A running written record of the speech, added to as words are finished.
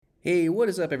Hey, what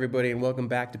is up, everybody, and welcome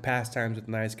back to Pastimes with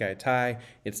Nice Guy Ty.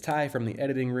 It's Ty from the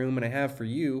editing room, and I have for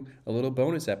you a little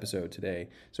bonus episode today.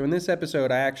 So in this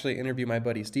episode, I actually interview my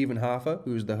buddy Stephen Hoffa,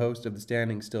 who's the host of the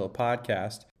Standing Still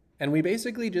podcast, and we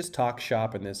basically just talk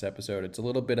shop in this episode. It's a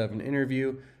little bit of an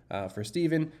interview for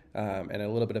Stephen, and a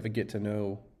little bit of a get to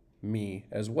know me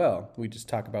as well. We just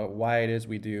talk about why it is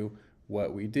we do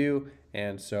what we do,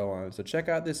 and so on. So check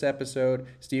out this episode.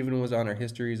 Stephen was on our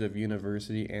Histories of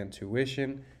University and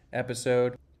Tuition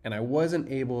episode, and I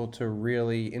wasn't able to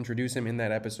really introduce him in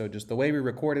that episode, just the way we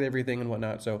recorded everything and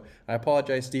whatnot. So I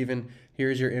apologize, Stephen.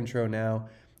 Here's your intro now.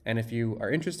 And if you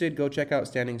are interested, go check out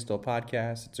Standing Still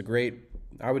Podcast. It's a great,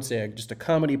 I would say, just a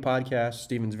comedy podcast.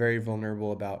 Stephen's very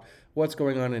vulnerable about what's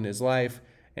going on in his life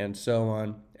and so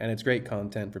on. And it's great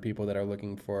content for people that are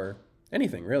looking for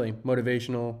anything, really.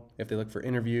 Motivational, if they look for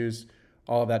interviews,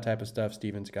 all of that type of stuff,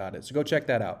 Stephen's got it. So go check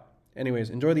that out. Anyways,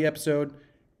 enjoy the episode.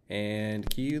 And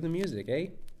cue the music, eh?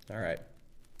 All right.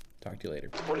 Talk to you later.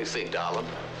 What do you think, darling?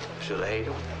 Should I hate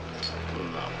him?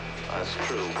 No, that's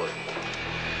true, but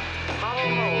I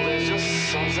don't know. There's just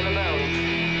something about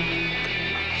him.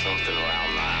 Something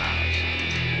around my eyes.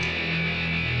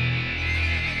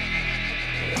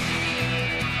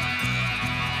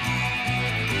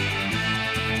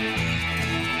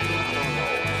 I don't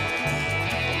know.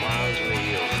 Reminds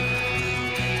me of me.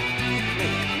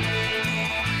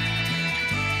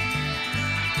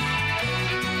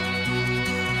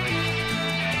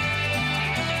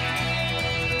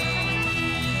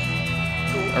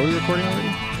 Are we recording already?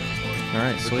 All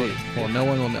right, sweet. Well, no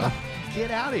one will know. Get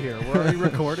out of here. We're already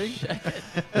recording.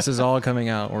 This is all coming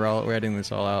out. We're editing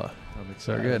this all out.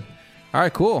 So good. All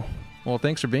right, cool. Well,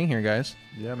 thanks for being here, guys.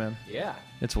 Yeah, man. Yeah.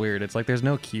 It's weird. It's like there's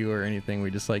no cue or anything.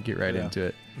 We just like get right into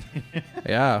it.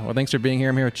 Yeah. Well, thanks for being here.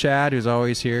 I'm here with Chad, who's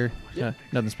always here.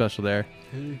 Nothing special there.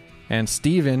 And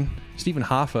Stephen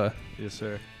Hoffa, Yes,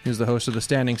 sir. who's the host of the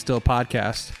Standing Still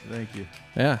podcast. Thank you.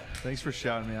 Yeah. Thanks for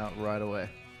shouting me out right away.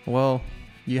 Well,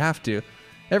 you have to.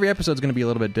 Every episode's going to be a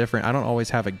little bit different. I don't always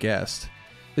have a guest.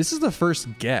 This is the first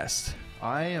guest.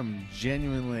 I am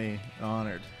genuinely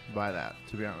honored by that,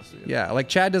 to be honest with you. Yeah, like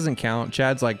Chad doesn't count.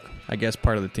 Chad's like, I guess,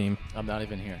 part of the team. I'm not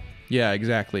even here. Yeah,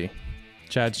 exactly.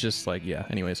 Chad's just like, yeah,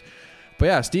 anyways. But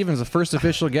yeah, Steven's the first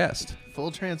official guest. Full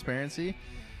transparency.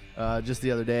 Just the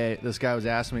other day, this guy was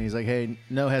asking me, he's like, hey,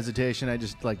 no hesitation. I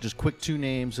just quick two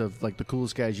names of like the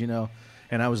coolest guys you know.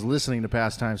 And I was listening to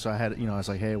Pastime, so I had, I was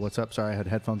like, hey, what's up? Sorry, I had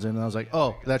headphones in. And I was like,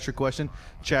 oh, that's your question?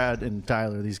 Chad and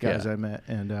Tyler, these guys I met.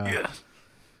 And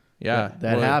Yeah.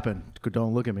 that happened.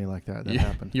 Don't look at me like that. That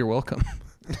happened. You're welcome.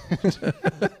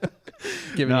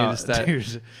 Giving you just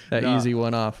that easy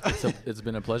one off. It's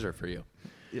been a pleasure for you.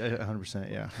 Yeah,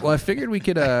 100%, yeah. Well, I figured we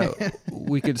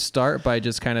could start by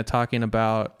just kind of talking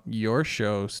about your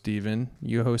show, Steven.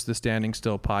 You host the Standing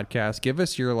Still podcast. Give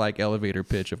us your like elevator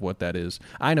pitch of what that is.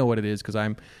 I know what it is because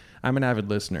I'm an avid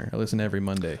listener. I listen every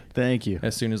Monday. Thank you.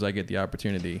 As soon as I get the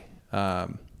opportunity. But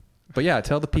yeah,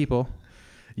 tell the people.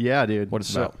 Yeah, dude. What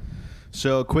it's about.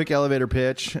 So quick elevator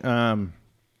pitch.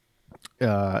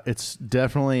 It's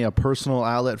definitely a personal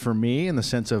outlet for me in the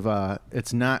sense of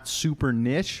it's not super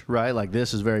niche, right? Like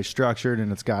this is very structured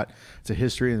and it's a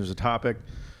history and there's a topic.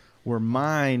 Where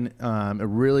mine, it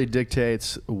really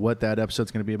dictates what that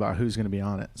episode's going to be about, who's going to be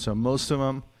on it. So most of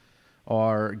them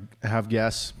have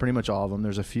guests, pretty much all of them.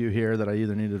 There's a few here that I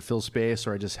either needed to fill space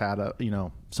or I just had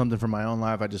something from my own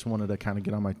life. I just wanted to kind of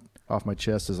get off my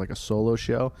chest as like a solo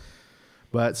show.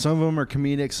 But some of them are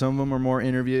comedic, some of them are more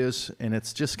interviews, and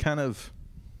it's just kind of,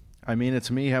 it's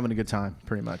me having a good time,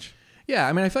 pretty much. Yeah,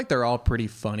 I feel like they're all pretty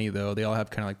funny, though. They all have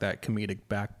kind of like that comedic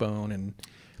backbone. And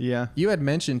yeah, you had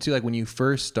mentioned, too, like when you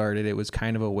first started, it was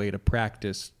kind of a way to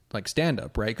practice like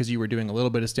stand-up, right? Because you were doing a little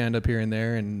bit of stand-up here and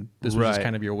there, and this was just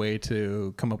kind of your way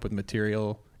to come up with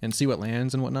material and see what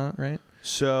lands and whatnot, right?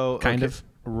 So kind of.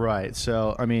 Right.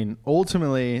 So,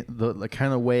 ultimately, the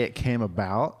kind of way it came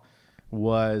about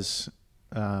was...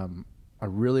 I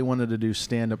really wanted to do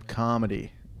stand-up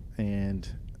comedy, and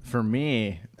for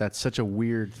me, that's such a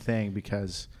weird thing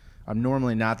because I'm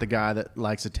normally not the guy that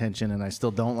likes attention, and I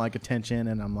still don't like attention,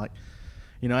 and I'm like,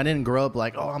 I didn't grow up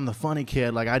like, oh, I'm the funny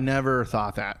kid. Like, I never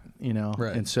thought that,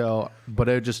 Right. And so, but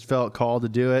I just felt called to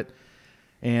do it,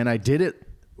 and I did it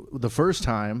the first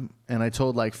time, and I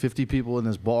told like 50 people in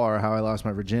this bar how I lost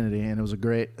my virginity, and it was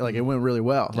it went really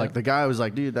well. Yeah. Like, the guy was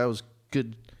like, dude, that was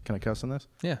good. Can I cuss on this?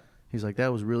 Yeah. He's like,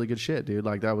 that was really good shit, dude.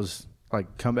 Like, that was,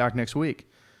 like, come back next week.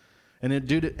 And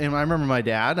and I remember my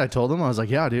dad, I told him, I was like,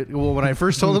 yeah, dude. Well, when I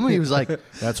first told him, he was like,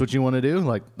 that's what you want to do?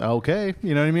 Like, okay.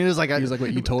 You know what I mean? It's like, he was like,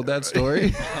 what, you told that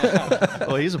story?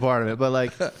 Well, he's a part of it. But,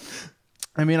 like,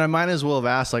 I mean, I might as well have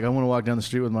asked, like, I want to walk down the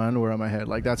street with my underwear on my head.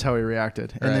 Like, that's how he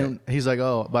reacted. And then he's like,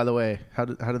 oh, by the way, how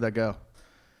did that go?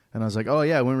 And I was like, oh,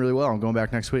 yeah, it went really well. I'm going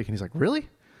back next week. And he's like, really?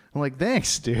 I'm like,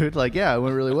 thanks, dude. Like, yeah, it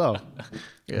went really well.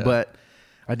 But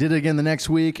I did it again the next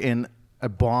week, and I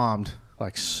bombed,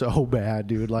 like, so bad,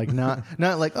 dude. Like, not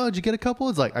like, oh, did you get a couple?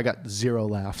 It's like, I got 0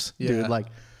 laughs, dude. Like,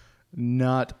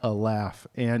 not a laugh.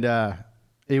 And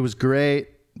it was great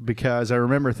because I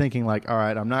remember thinking, like, all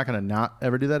right, I'm not going to not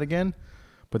ever do that again.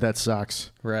 But that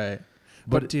sucks. Right.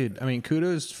 But dude, I mean,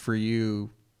 kudos for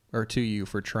you or to you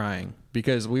for trying,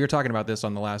 because we were talking about this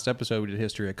on the last episode. We did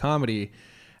History of Comedy,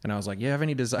 and I was like, you have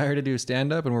any desire to do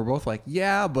stand up? And we're both like,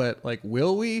 yeah, but like,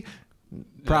 will we?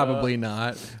 Probably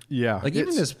not. Yeah. Like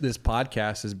even this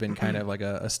podcast has been kind of like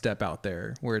a step out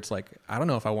there where it's like, I don't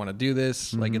know if I want to do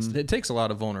this. Like it takes a lot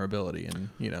of vulnerability and,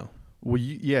 you know. Well,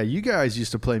 you guys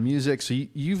used to play music, so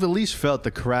you've at least felt the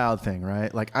crowd thing,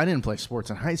 right? Like, I didn't play sports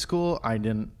in high school. I'd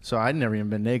never even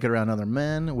been naked around other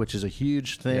men, which is a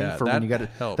huge thing for when you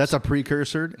got to. That's a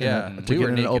precursor. To get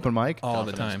in an open mic all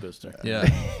the time. Yeah,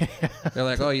 they're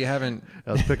like, oh, you haven't.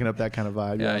 I was picking up that kind of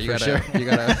vibe. Yeah, you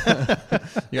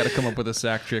gotta come up with a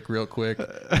sack trick real quick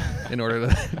in order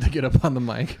to get up on the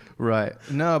mic. Right.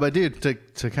 No, but dude,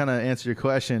 to kind of answer your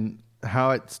question,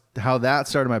 how that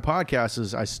started my podcast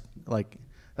is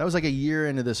that was like a year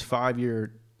into this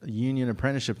 5-year union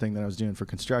apprenticeship thing that I was doing for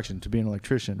construction to be an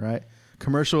electrician, right?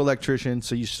 Commercial electrician.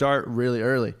 So you start really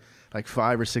early, like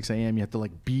 5 or 6 a.m. You have to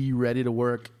like be ready to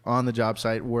work on the job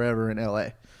site wherever in LA.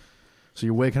 So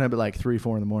you're waking up at like 3,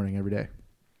 4 in the morning every day.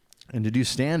 And to do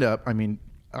stand up, I mean,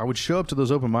 I would show up to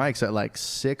those open mics at like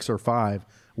 6 or 5,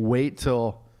 wait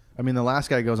till, I mean, the last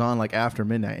guy goes on like after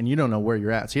midnight and you don't know where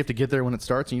you're at. So you have to get there when it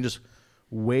starts and you're just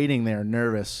waiting there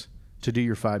nervous to do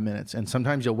your 5 minutes. And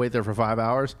sometimes you'll wait there for 5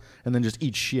 hours and then just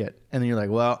eat shit. And then you're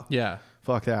like, well, yeah,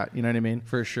 fuck that. You know what I mean?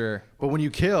 For sure. But when you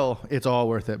kill, it's all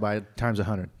worth it by times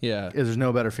 100. Yeah. There's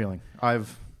no better feeling.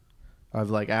 I've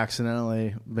like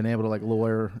accidentally been able to like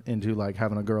lure into like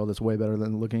having a girl that's way better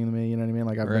than looking than me. You know what I mean?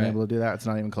 Like I've been able to do that. It's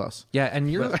not even close. Yeah. And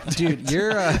dude,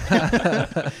 you're,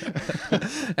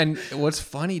 and what's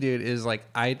funny, dude, is like,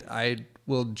 I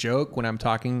will joke when I'm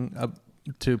talking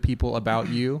to people about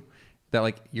you that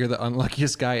like you're the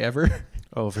unluckiest guy ever.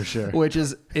 Oh, for sure. Which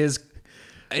is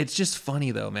it's just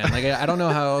funny though, man. Like I don't know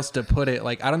how else to put it.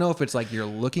 Like I don't know if it's like you're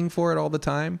looking for it all the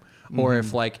time or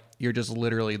if like you're just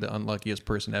literally the unluckiest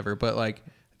person ever. But like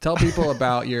tell people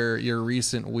about your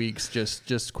recent weeks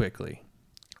just quickly.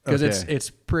 Because it's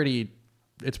pretty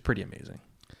amazing.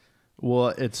 Well,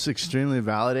 it's extremely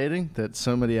validating that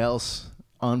somebody else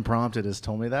unprompted has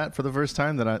told me that for the first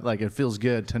time, that I like, it feels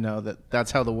good to know that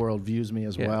that's how the world views me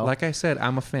as well. Like I said,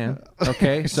 I'm a fan.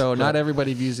 Okay. So not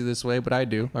everybody views you this way, but I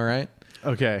do. All right.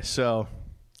 Okay. So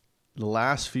the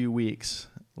last few weeks,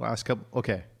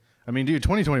 okay. I mean, dude,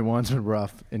 2021's been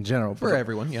rough in general. For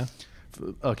everyone. Yeah.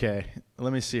 Okay.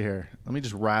 Let me see here. Let me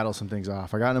just rattle some things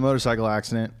off. I got in a motorcycle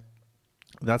accident.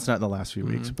 That's not in the last few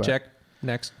weeks, but check.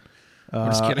 Next. I'm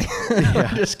just kidding.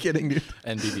 I'm just kidding, dude.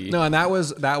 NBD. No, and that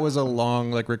was a long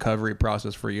like recovery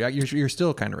process for you. You're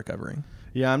still kind of recovering.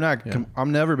 Yeah, I'm not. Yeah.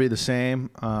 I'm never be the same.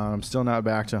 I'm still not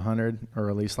back to 100, or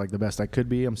at least like the best I could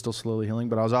be. I'm still slowly healing,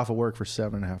 but I was off of work for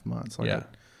 7.5 months. Like yeah,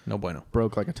 no bueno.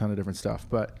 Broke like a ton of different stuff,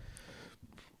 but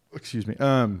excuse me.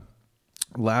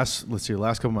 Last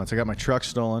couple months, I got my truck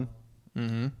stolen,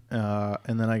 and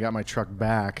then I got my truck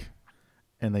back,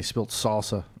 and they spilled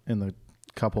salsa in the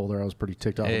cup holder. I was pretty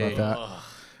ticked off about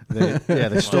that.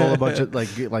 They stole a bunch of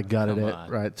like gutted it,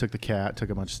 right? Took the cat, took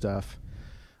a bunch of stuff.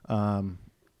 And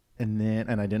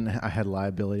I had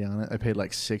liability on it. I paid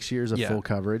like 6 years of full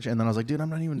coverage. And then I was like, dude, I'm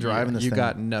not even driving this thing. You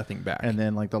got nothing back. And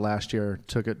then like the last year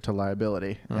took it to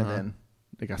liability and then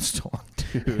it got stolen.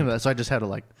 Dude. So I just had to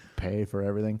like pay for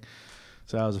everything.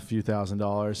 So that was a few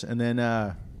 $1,000s. And then,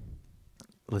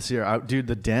 let's see here. Dude,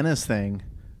 the dentist thing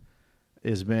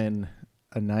has been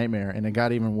a nightmare, and it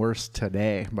got even worse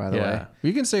today, by the way.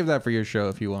 You can save that for your show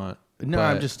if you want. No,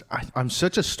 I'm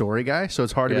such a story guy, so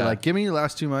it's hard to be like, give me your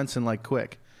last 2 months and like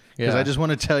quick, because I just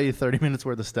want to tell you 30 minutes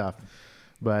worth of stuff.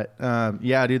 But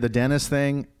dude, the dentist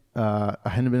thing, I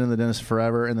hadn't been in the dentist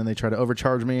forever, and then they tried to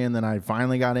overcharge me, and then I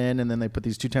finally got in, and then they put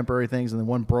these 2 temporary things, and then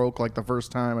one broke like the first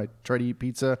time I tried to eat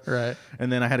pizza. Right. And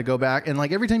then I had to go back, and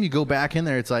like every time you go back in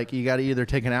there, it's like you got to either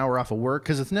take an hour off of work,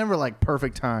 because it's never like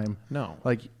perfect time. No.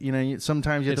 Like, you know,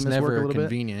 sometimes you have to miss work a little bit. It's never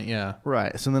convenient, yeah.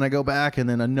 Right. So then I go back, and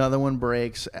then another one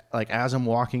breaks, like as I'm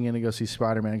walking in to go see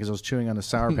Spider-Man, because I was chewing on a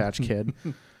Sour Patch Kid.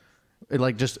 It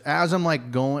like just as I'm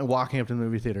like walking up to the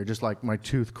movie theater, just like my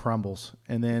tooth crumbles,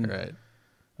 and then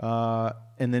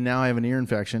and then now I have an ear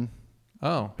infection,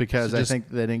 Oh, because so I just think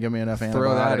they didn't give me enough throw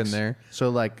antibiotics. that in there.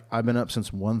 So like I've been up since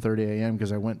 1:30 a.m.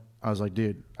 because I was like,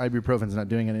 dude, ibuprofen's not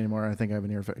doing it anymore. I think I have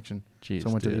an ear infection. Jeez, so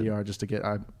I went to the ER just to get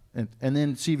and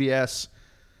then CVS,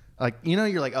 like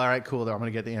you're like, all right, cool, though I'm gonna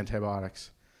get the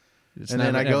antibiotics. And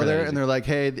then I go there and they're like,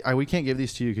 hey, we can't give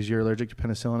these to you because you're allergic to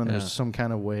penicillin, and there's some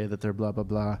kind of way that they're blah blah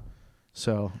blah.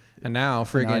 So and now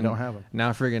I don't have them.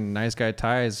 Now friggin' Nice Guy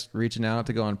Ty is reaching out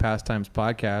to go on Pastimes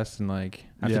podcast, and like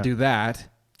I have to do that.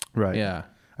 Right. Yeah.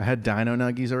 I had Dino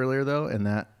Nuggies earlier though, and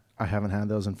that I haven't had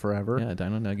those in forever. Yeah,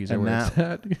 Dino Nuggies are And where it's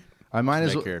at. I might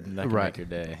as Make well. your, that can make your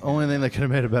day. Only thing that could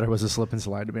have made it better was a slip and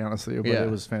slide, to be honest with you. But Yeah. it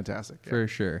was fantastic. For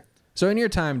sure. So in your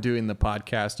time doing the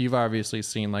podcast, you've obviously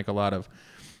seen like a lot of,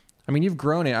 I mean, you've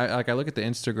grown it. I look at the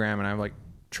Instagram and I'm like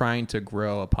trying to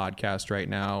grow a podcast right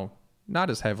now, not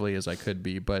as heavily as I could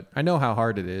be, but I know how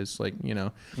hard it is. Like, you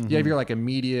have your like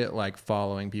immediate like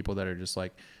following people that are just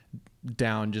like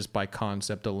down just by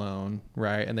concept alone,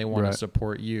 right? And they want to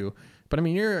support you. But I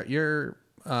mean, your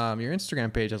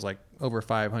Instagram page has like over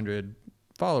 500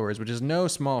 followers, which is no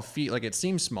small feat. Like it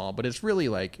seems small, but it's really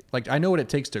like I know what it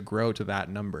takes to grow to that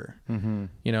number. Mm-hmm.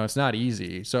 It's not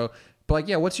easy. So, but like,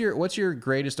 yeah, what's your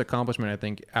greatest accomplishment? I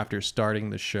think after starting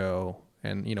the show,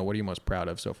 and what are you most proud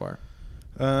of so far?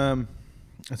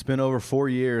 It's been over 4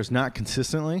 years, not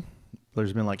consistently.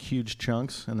 There's been like huge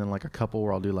chunks, and then like a couple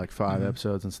where I'll do like 5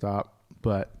 episodes and stop.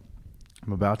 But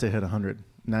I'm about to hit 100.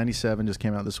 97 just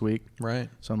came out this week. Right.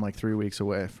 So I'm like 3 weeks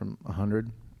away from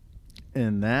 100.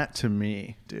 And that to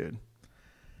me, dude,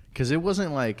 because it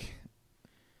wasn't like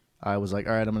I was like,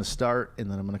 all right, I'm going to start and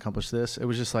then I'm going to accomplish this. It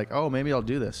was just like, oh, maybe I'll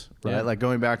do this. Right. Yeah. Like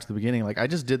going back to the beginning, like I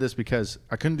just did this because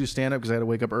I couldn't do stand up because I had to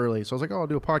wake up early. So I was like, oh, I'll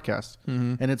do a podcast.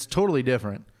 Mm-hmm. And it's totally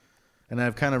different. And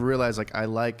I've kind of realized like I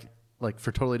like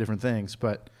for totally different things.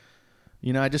 But,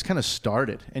 I just kind of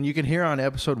started. And you can hear on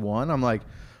episode 1, I'm like,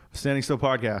 Standing Still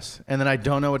Podcast. And then I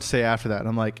don't know what to say after that. And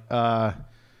I'm like,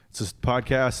 it's this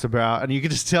podcast about, and you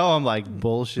can just tell I'm like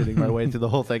bullshitting my way through the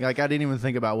whole thing. Like I didn't even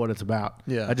think about what it's about.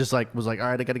 Yeah. I just was like, all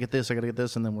right, I got to get this,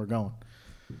 and then we're going.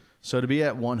 So to be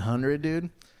at 100, dude,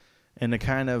 and the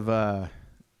kind of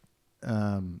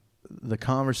the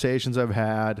conversations I've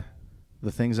had,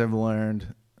 the things I've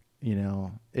learned,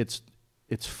 it's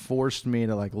forced me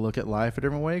to like look at life a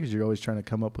different way because you're always trying to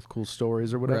come up with cool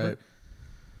stories or whatever. Right.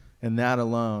 And that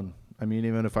alone, I mean,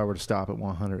 even if I were to stop at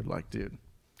 100, like, dude,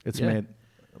 it's made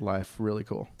life really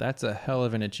cool. That's a hell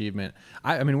of an achievement.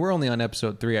 I mean, we're only on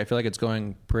episode 3. I feel like it's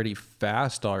going pretty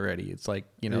fast already. It's like,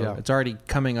 it's already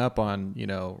coming up on,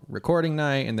 recording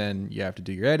night, and then you have to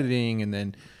do your editing, and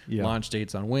then launch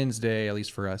dates on Wednesday. At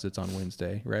least for us, it's on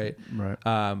Wednesday, right? Right.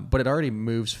 But it already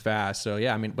moves fast. So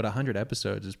yeah, I mean, but 100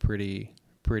 episodes is pretty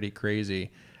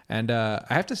crazy. And I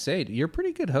have to say, you're a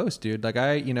pretty good host, dude. Like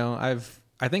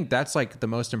I think that's like the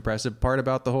most impressive part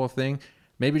about the whole thing.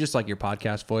 Maybe just like your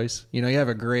podcast voice. You have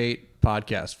a great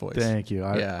podcast voice. Thank you.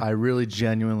 I really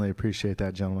genuinely appreciate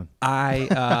that, gentlemen. I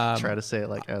try to say it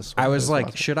like as I was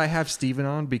like, should I have Steven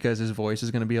on because his voice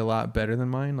is going to be a lot better than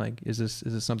mine? Like, is this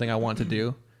something I want to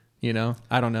do?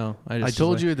 I don't know. I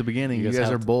told you at the beginning, you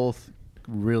guys are both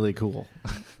really cool.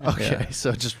 Okay,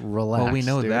 so just relax. Well, we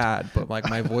know that, but like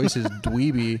my voice is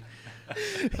dweeby.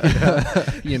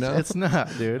 It's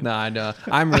not, dude. No, I know.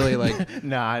 I'm really like,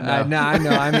 no. I know.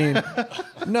 I mean,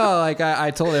 no, like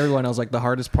I told everyone, I was like, the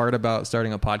hardest part about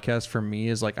starting a podcast for me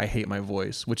is like, I hate my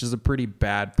voice, which is a pretty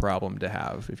bad problem to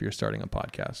have if you're starting a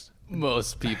podcast.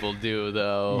 Most people do,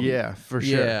 though. Yeah, for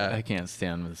sure. Yeah. I can't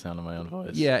stand the sound of my own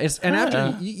voice. Yeah, and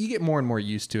after you get more and more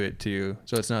used to it too,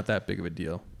 so it's not that big of a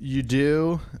deal. You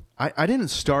do. I didn't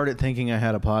start it thinking I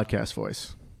had a podcast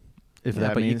voice. If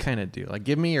that but means, you kind of do. Like,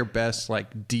 give me your best,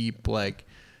 like deep, like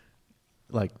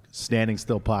Standing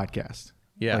Still Podcast.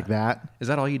 Yeah, like that. Is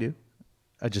that all you do?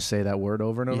 I just say that word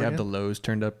over and over. You have again? the lows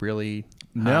turned up really.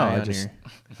 No, high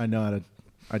I know how to.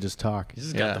 I just talk. You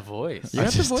just got the voice. You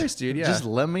got the voice, dude. Yeah. Just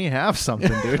let me have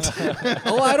something, dude.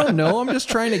 Oh, I don't know. I'm just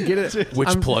trying to get it. Which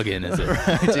plug-in is it?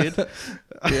 Right, dude?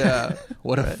 Yeah.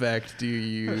 What effect do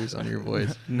you use on your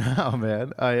voice? No,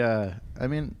 man. I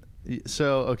mean,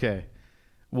 so, okay.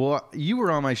 Well, you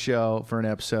were on my show for an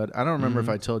episode. I don't remember if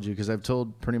I told you because I've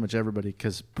told pretty much everybody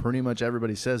because pretty much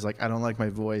everybody says, like, I don't like my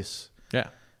voice. Yeah.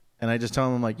 And I just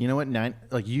tell them, like, you know what?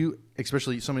 Like you,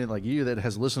 especially somebody like you that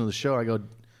has listened to the show, I go,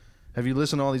 have you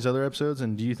listened to all these other episodes,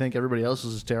 and do you think everybody else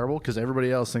is terrible? Because everybody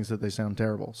else thinks that they sound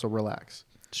terrible, so relax.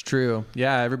 It's true.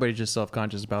 Yeah, everybody's just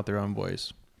self-conscious about their own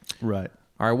voice. Right.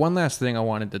 All right, one last thing I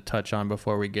wanted to touch on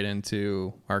before we get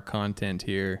into our content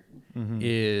here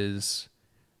is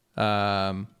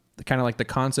kind of like the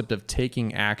concept of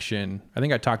taking action. I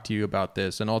think I talked to you about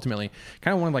this, and ultimately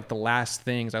kind of one of like the last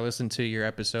things I listened to your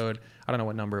episode. I don't know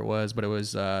what number it was, but it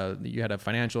was you had a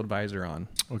financial advisor on.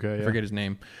 Okay. I forget his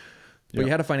name. But you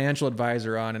had a financial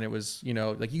advisor on, and it was, you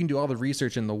know, like you can do all the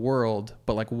research in the world,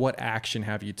 but like what action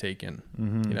have you taken?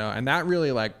 You know, and that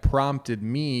really like prompted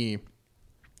me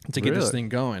to get this thing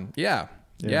going. Yeah,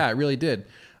 it really did.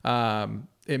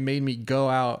 It made me go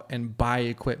out and buy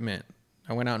equipment.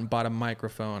 I went out and bought a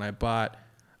microphone.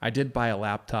 I did buy a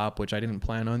laptop, which I didn't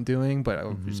plan on doing, but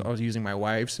I was using my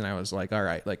wife's, and I was like, all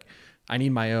right, like I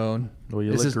need my own. Well,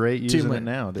 you look great using it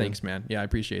now, dude. Thanks, man. Yeah, I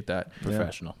appreciate that.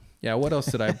 Professional. Yeah, what else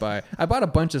did I buy? I bought a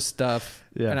bunch of stuff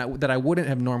that I wouldn't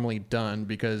have normally done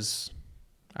because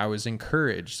I was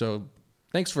encouraged. So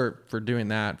thanks for doing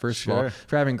that, first of all,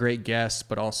 for having great guests,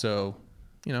 but also,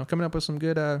 you know, coming up with some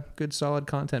good solid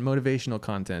content, motivational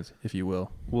content, if you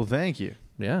will. Well, thank you.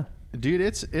 Yeah. Dude,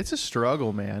 it's a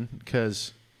struggle, man,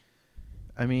 because,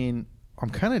 I mean,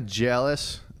 I'm kind of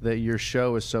jealous that your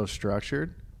show is so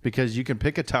structured because you can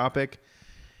pick a topic,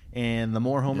 and the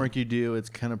more homework you do, it's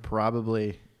kind of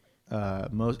probably...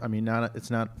 it's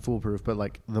not foolproof, but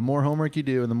like the more homework you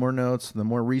do and the more notes, the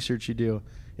more research you do,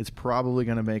 it's probably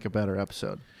going to make a better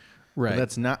episode. Right. But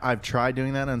that's not, I've tried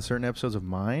doing that on certain episodes of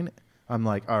mine. I'm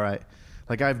like, all right,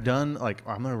 like I've done, like,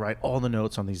 I'm going to write all the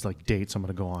notes on these like dates I'm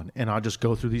going to go on, and I'll just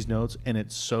go through these notes, and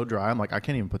it's so dry. I'm like, I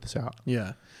can't even put this out.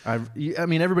 Yeah. I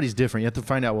mean, everybody's different. You have to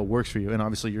find out what works for you. And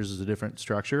obviously yours is a different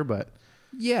structure, but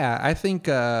yeah, I think,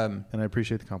 and I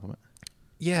appreciate the compliment.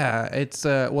 Yeah, it's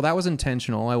well, that was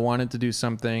intentional. I wanted to do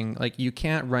something like you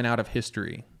can't run out of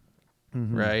history,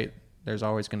 right? There's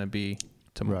always going to be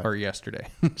tomorrow or yesterday,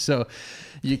 so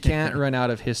you can't run out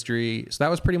of history. So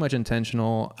that was pretty much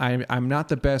intentional. I'm not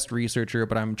the best researcher,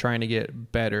 but I'm trying to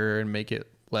get better and make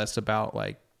it less about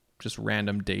like just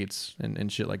random dates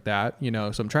and shit like that, you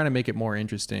know. So I'm trying to make it more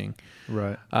interesting.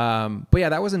 Right. But yeah,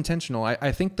 that was intentional.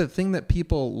 I think the thing that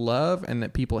people love and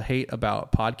that people hate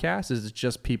about podcasts is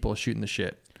just people shooting the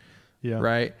shit. Yeah.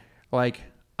 Right. Like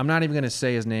I'm not even going to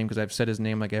say his name because I've said his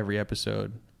name like every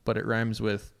episode, but it rhymes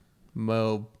with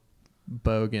Mo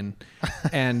Bogan.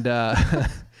 And,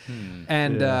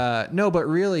 no, but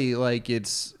really like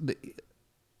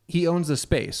he owns the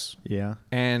space. Yeah.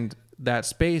 And that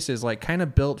space is like kind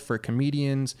of built for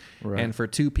comedians and for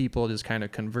two people just kind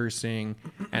of conversing,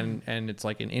 and it's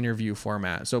like an interview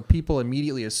format. So people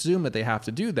immediately assume that they have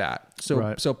to do that.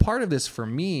 So part of this for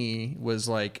me was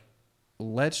like,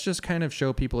 let's just kind of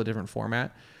show people a different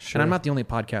format. Sure. And I'm not the only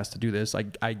podcast to do this.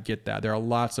 I get that. There are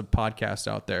lots of podcasts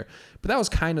out there, but that was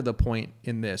kind of the point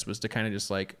in this, was to kind of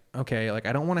just like, okay, like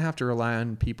I don't want to have to rely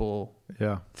on people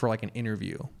for like an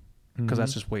interview, because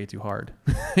that's just way too hard,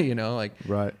 you know, like,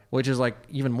 which is like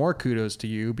even more kudos to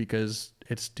you, because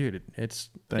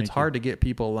it's hard to get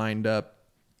people lined up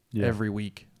every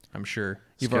week. I'm sure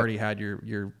you've already had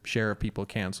your share of people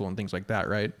cancel and things like that,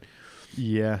 right?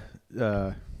 Yeah.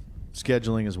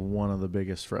 Scheduling is one of the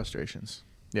biggest frustrations.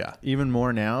 Yeah. Even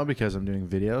more now because I'm doing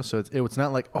video. So it's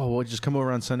not like, oh, well, just come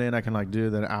over on Sunday and I can like do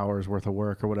the hours worth of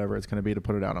work or whatever it's going to be to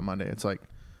put it out on Monday. It's like,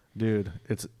 dude,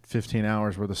 it's 15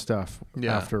 hours worth of stuff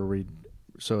after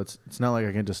so it's not like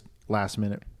I can just last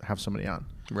minute have somebody on.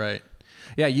 Right.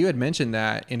 Yeah. You had mentioned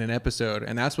that in an episode,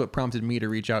 and that's what prompted me to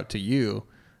reach out to you.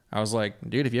 I was like,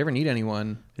 dude, if you ever need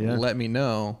anyone, let me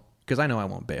know. 'Cause I know I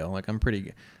won't bail. Like I'm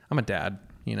a dad,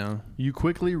 you know. You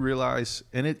quickly realize,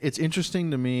 and it's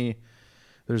interesting to me.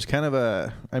 There's kind of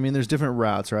there's different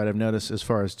routes, right? I've noticed as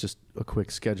far as just a quick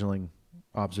scheduling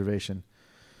observation.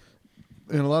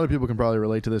 And a lot of people can probably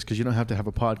relate to this because you don't have to have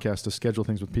a podcast to schedule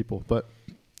things with people. But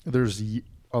there's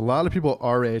a lot of people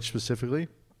our age specifically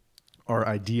are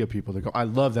idea people. They go, I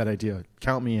love that idea.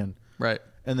 Count me in. Right.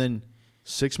 And then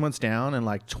 6 months down and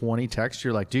like 20 texts,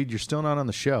 you're like, dude, you're still not on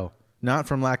the show. Not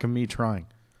from lack of me trying.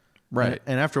 Right.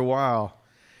 And after a while,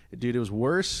 dude, it was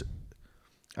worse.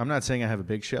 I'm not saying I have a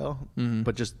big show,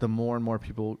 but just the more and more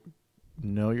people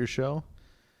know your show,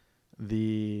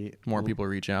 the more people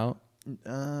reach out.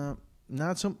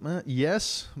 Not so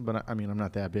yes, but I mean, I'm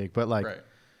not that big, but like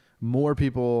more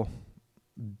people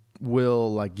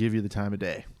will like give you the time of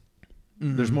day.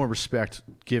 There's more respect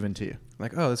given to you.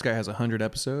 Like, oh, this guy has 100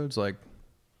 episodes. Like,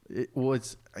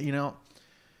 it's, you know,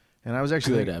 and I was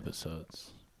actually good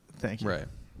episodes. Thank you. Right.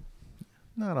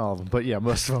 Not all of them, but yeah,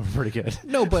 most of them are pretty good.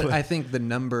 No, but I think the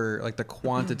number, like the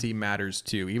quantity matters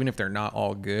too. Even if they're not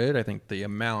all good, I think the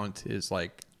amount is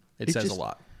like, it says a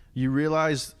lot. You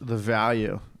realize the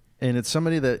value, and it's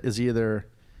somebody that is either,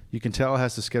 you can tell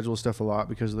has to schedule stuff a lot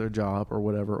because of their job or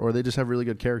whatever, or they just have really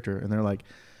good character, and they're like,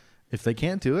 if they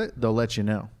can't do it, they'll let you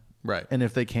know. Right. And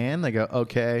if they can, they go,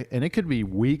 okay. And it could be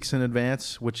weeks in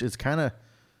advance, which is kind of,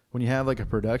 when you have like a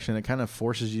production, it kind of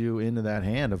forces you into that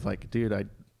hand of like, dude, I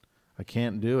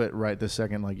can't do it right this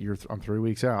second. Like I'm 3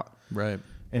 weeks out. Right.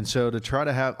 And so to try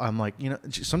to have, I'm like,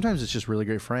 sometimes it's just really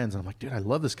great friends. And I'm like, dude, I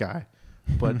love this guy.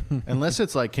 But unless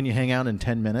it's like, can you hang out in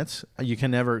 10 minutes? You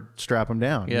can never strap them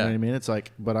down. You know what I mean? It's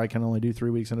like, but I can only do 3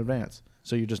 weeks in advance.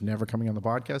 So you're just never coming on the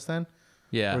podcast then?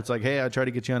 Yeah. Where it's like, hey, I tried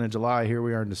to get you on in July. Here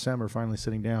we are in December, finally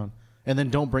sitting down. And then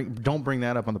don't bring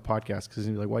that up on the podcast because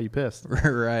you're like, why are you pissed?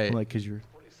 Right. I'm like, because you're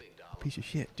a piece of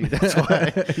shit, dude. That's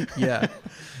why. Yeah,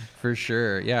 for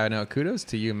sure. Yeah, no, kudos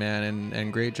to you, man,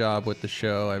 and great job with the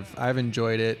show. I've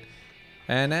enjoyed it.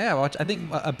 And I think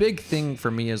a big thing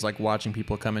for me is like watching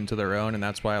people come into their own, and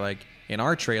that's why like in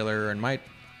our trailer and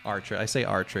I say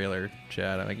our trailer,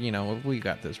 Chad. I'm like, we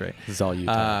got this right. This is all you.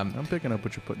 Tom. I'm picking up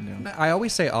what you're putting down. I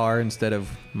always say our instead of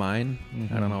mine.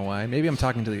 I don't know why. Maybe I'm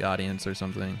talking to the audience or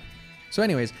something. So,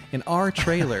 anyways, in our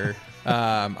trailer,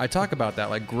 I talk about that,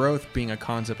 like growth being a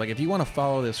concept. Like if you want to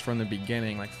follow this from the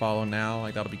beginning, like follow now,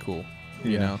 like that'll be cool.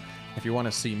 You know, if you want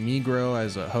to see me grow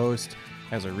as a host,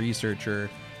 as a researcher.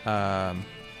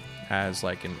 As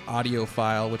like an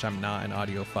audiophile, which I'm not an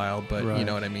audiophile, but you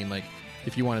know what I mean? Like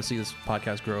if you want to see this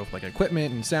podcast grow with like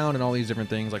equipment and sound and all these different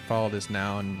things, like follow this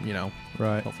now and,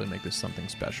 hopefully make this something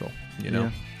special,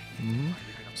 Yeah. Mm-hmm.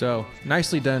 So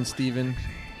nicely done, Steven.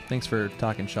 Thanks for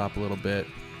talking shop a little bit.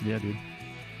 Yeah, dude.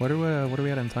 What are we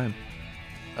at on time?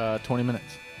 20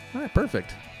 minutes. All right,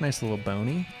 perfect. Nice little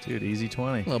bony. Dude, easy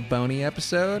 20. Little bony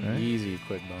episode. Right. Easy,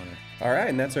 quick boner. All right,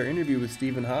 and that's our interview with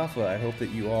Stephen Hoffa. I hope that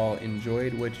you all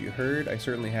enjoyed what you heard. I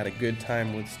certainly had a good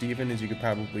time with Stephen, as you could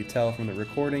probably tell from the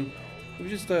recording. It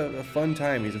was just a fun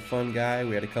time. He's a fun guy.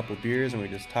 We had a couple beers, and we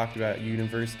just talked about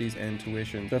universities and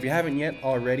tuition. So if you haven't yet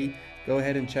already, go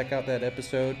ahead and check out that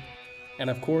episode. And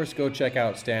of course, go check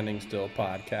out Standing Still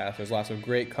Podcast. There's lots of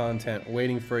great content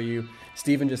waiting for you.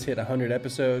 Stephen just hit 100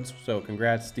 episodes, so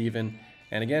congrats, Stephen.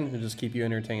 And again, it'll just keep you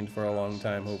entertained for a long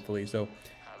time, hopefully. So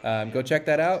go check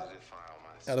that out.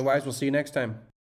 Otherwise, we'll see you next time.